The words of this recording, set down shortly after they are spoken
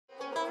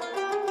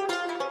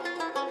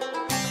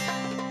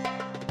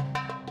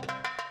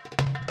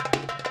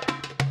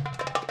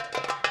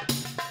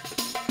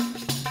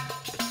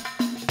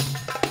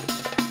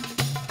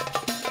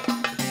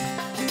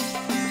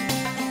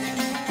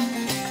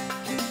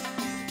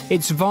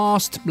It's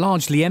vast,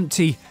 largely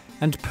empty,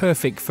 and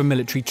perfect for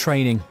military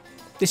training.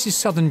 This is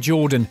southern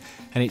Jordan,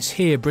 and it's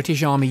here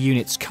British Army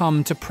units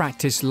come to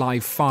practice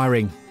live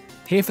firing.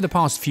 Here for the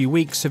past few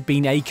weeks have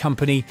been A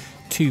Company,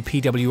 2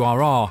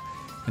 PWRR,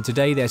 and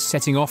today they're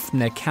setting off from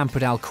their camp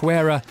at Al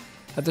Quera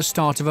at the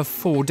start of a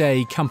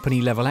 4-day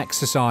company-level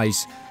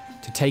exercise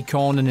to take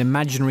on an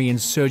imaginary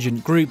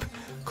insurgent group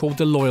called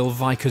the Loyal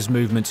Vikers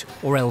Movement,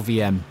 or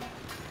LVM.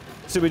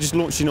 So we're just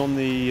launching on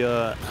the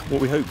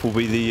what we hope will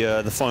be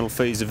the final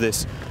phase of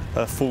this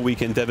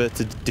 4-week endeavour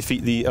to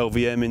defeat the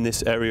LVM in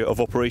this area of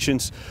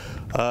operations.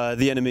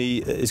 The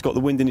enemy has got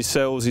the wind in his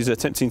sails. He's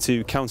attempting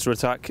to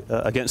counter-attack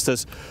against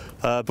us,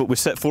 but we're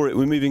set for it.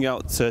 We're moving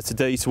out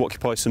today to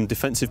occupy some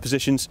defensive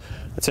positions,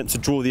 attempt to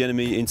draw the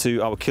enemy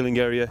into our killing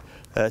area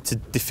to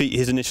defeat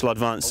his initial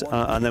advance,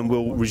 and then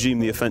we'll resume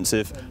the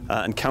offensive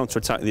and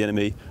counter-attack the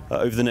enemy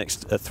over the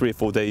next 3 or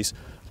 4 days,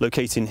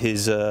 locating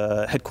his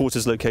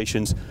headquarters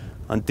locations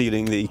and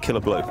dealing the killer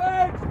blow.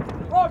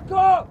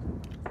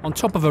 On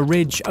top of a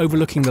ridge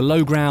overlooking the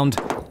low ground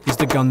is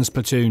the guns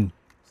platoon.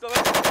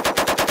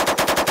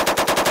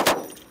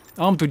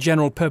 Armed with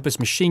general-purpose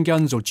machine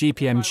guns, or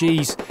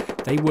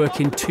GPMGs, they work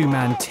in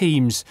 2-man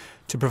teams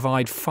to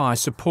provide fire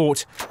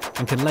support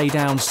and can lay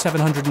down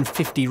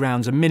 750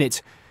 rounds a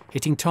minute,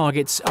 hitting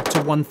targets up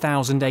to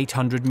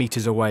 1,800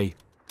 metres away.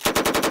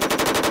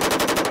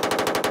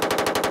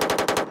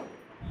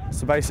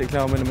 So basically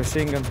I'm in a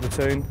machine guns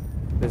platoon.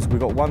 We've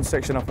got one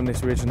section up on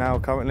this ridge now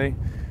currently.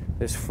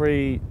 There's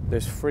three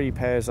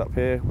pairs up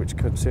here, which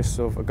consists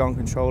of a gun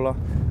controller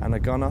and a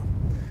gunner.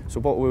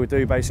 So what we would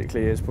do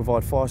basically is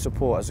provide fire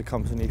support as a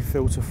company,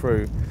 filter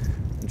through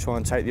and try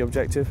and take the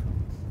objective,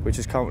 which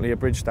is currently a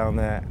bridge down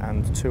there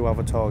and 2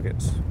 other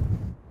targets.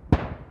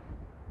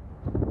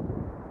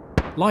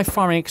 Live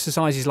firing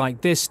exercises like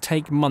this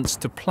take months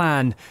to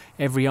plan.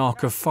 Every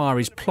arc of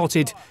fire is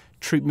plotted,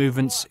 troop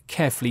movements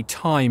carefully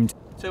timed.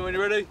 So when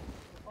you're ready.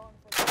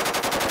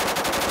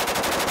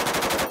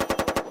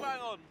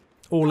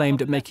 All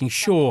aimed at making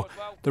sure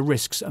the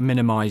risks are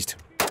minimised.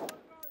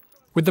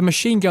 With the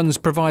machine guns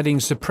providing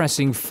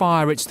suppressing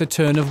fire, it's the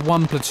turn of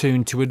one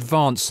platoon to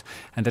advance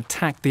and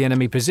attack the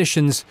enemy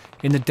positions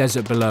in the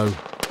desert below.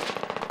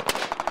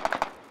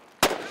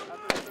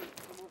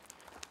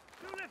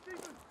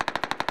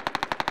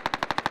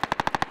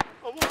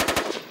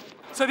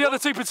 So the other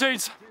 2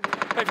 platoons,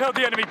 they've held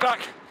the enemy back.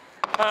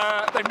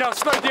 They've now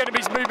slowed the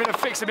enemy's movement and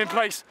fixed them in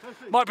place.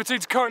 My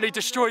platoon's currently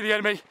destroyed the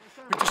enemy.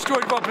 We've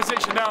destroyed one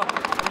position now.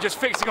 I'm just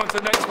fixing on to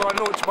the next one.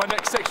 I launch my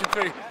next section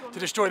through to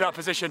destroy that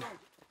position.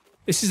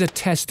 This is a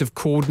test of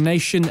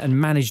coordination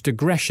and managed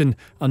aggression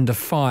under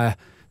fire,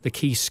 the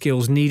key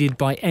skills needed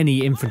by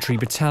any infantry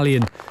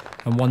battalion,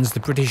 and ones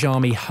the British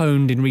Army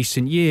honed in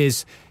recent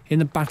years in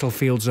the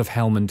battlefields of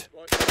Helmand.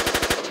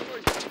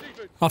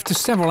 After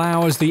several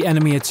hours, the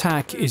enemy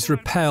attack is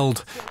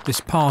repelled, this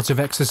part of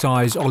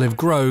exercise Olive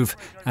Grove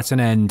at an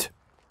end.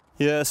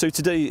 Yeah, so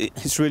today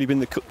it's really been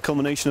the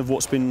culmination of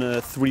what's been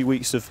 3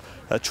 weeks of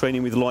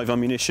training with live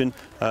ammunition,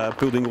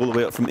 building all the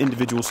way up from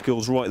individual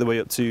skills right the way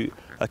up to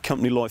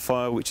company live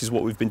fire, which is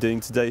what we've been doing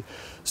today.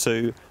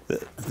 So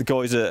the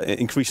guys are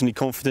increasingly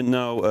confident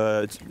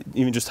now,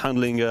 even just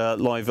handling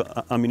live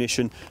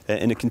ammunition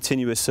in a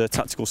continuous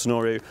tactical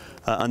scenario,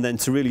 and then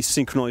to really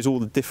synchronise all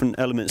the different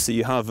elements that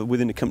you have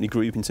within a company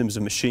group in terms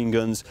of machine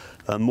guns,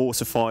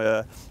 mortar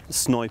fire,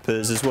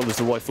 snipers, as well as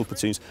the rifle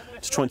platoons,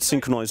 to try and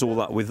synchronise all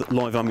that with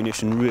live ammunition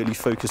really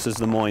focuses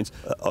the minds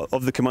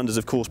of the commanders,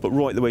 of course, but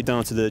right the way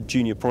down to the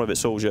junior private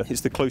soldier.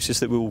 It's the closest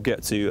that we will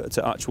get to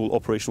actual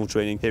operational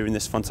training here in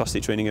this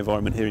fantastic training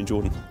environment here in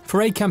Jordan.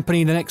 For A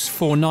Company, the next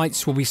 4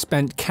 nights will be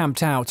spent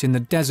camped out in the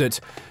desert.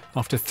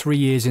 After 3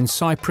 years in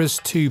Cyprus,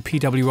 2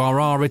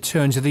 PWRR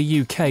return to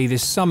the UK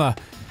this summer.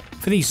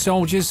 For these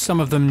soldiers, some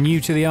of them new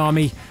to the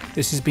army,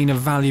 this has been a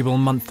valuable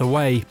month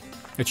away.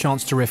 A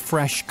chance to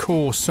refresh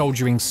core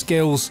soldiering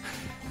skills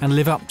and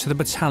live up to the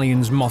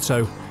battalion's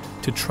motto,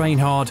 to train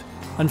hard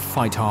and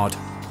fight hard.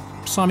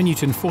 Simon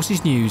Newton,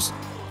 Forces News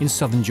in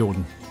southern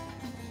Jordan.